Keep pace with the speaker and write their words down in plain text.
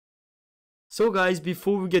So guys,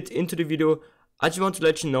 before we get into the video, I just want to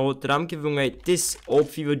let you know that I'm giving away this Orb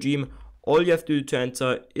Fever Dream. All you have to do to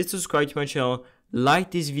enter is to subscribe to my channel,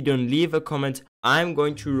 like this video and leave a comment. I'm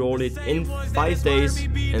going to roll it in 5 days,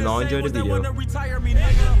 and now enjoy the video.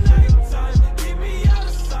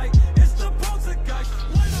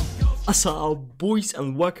 Assalamu boys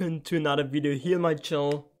and welcome to another video here on my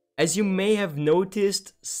channel. As you may have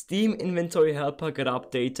noticed, Steam Inventory Helper got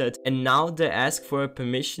updated and now they ask for a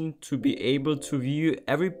permission to be able to view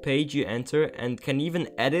every page you enter and can even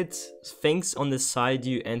edit things on the side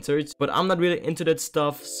you entered. But I'm not really into that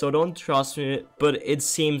stuff, so don't trust me, but it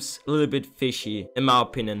seems a little bit fishy in my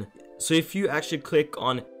opinion. So if you actually click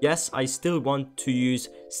on yes, I still want to use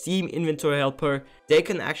Steam Inventory Helper, they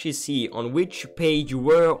can actually see on which page you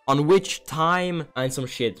were, on which time and some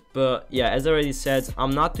shit. But yeah, as I already said,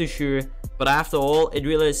 I'm not too sure. But after all, it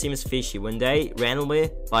really seems fishy when they randomly,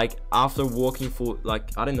 like after working for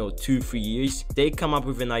like, I don't know, 2-3 years, they come up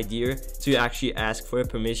with an idea to actually ask for a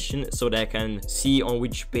permission so they can see on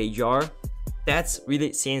which page you are. That's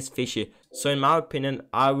really seems fishy. So in my opinion,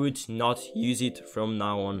 I would not use it from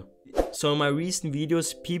now on. So in my recent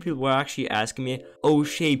videos, people were actually asking me, oh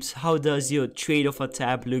Shapes, how does your trade offer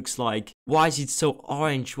tab looks like? Why is it so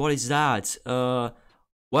orange? What is that?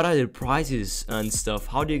 What are the prices and stuff?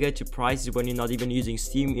 How do you get your prices when you're not even using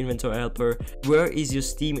Steam Inventory Helper? Where is your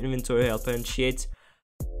Steam Inventory Helper and shit?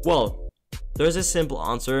 Well, there's a simple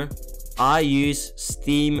answer. I use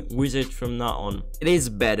Steamwizard from now on. It is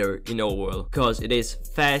better in overall because it is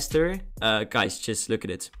faster. Guys, just look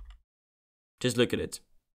at it. Just look at it.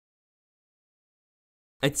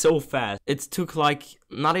 It's so fast. It took like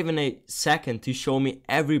not even a second to show me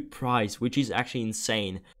every price, which is actually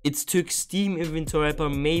insane. It took Steam Inventory Helper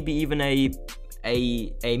maybe even a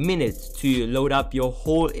minute to load up your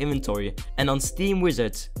whole inventory. And on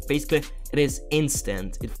Steamwizard, basically it is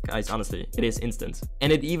instant. Guys, honestly, it is instant.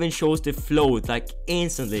 And it even shows the float like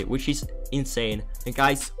instantly, which is insane. And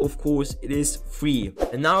guys, of course, it is free.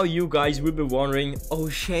 And now you guys will be wondering, oh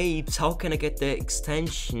Shapes, how can I get the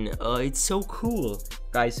extension? It's so cool.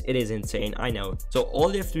 Guys, it is insane, I know. So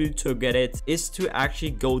all you have to do to get it is to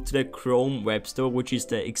actually go to the Chrome web store, which is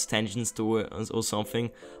the extension store or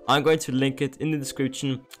something. I'm going to link it in the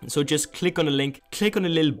description. So just click on the link, click on the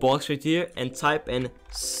little box right here and type in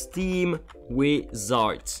Steamwizard.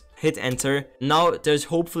 Hit enter. Now there's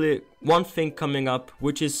hopefully one thing coming up,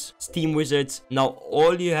 which is Steamwizard. Now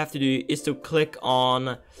all you have to do is to click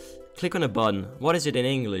on a button. What is it in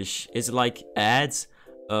English? Is it like ads?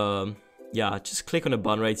 Yeah, just click on the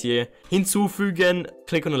button right here. Hinzufügen,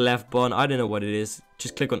 click on the left button. I don't know what it is.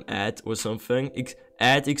 Just click on add or something.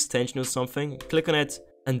 Add extension or something. Click on it.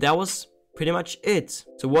 And that was pretty much it.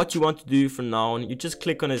 So what you want to do from now on, you just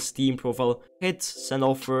click on a Steam profile, hit send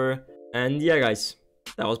offer. And yeah guys,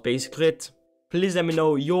 that was basically it. Please let me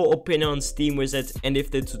know your opinion on Steamwizard and if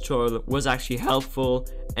the tutorial was actually helpful.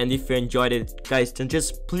 And if you enjoyed it, guys, then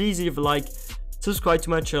just please leave a like, subscribe to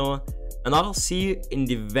my channel. And I'll see you in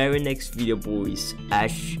the very next video, boys.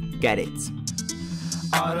 Ash, get it.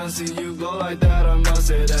 I don't see you go like that, I must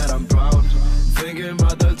say that I'm proud. Thinking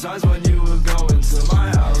about the times when you were going to my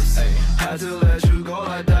house.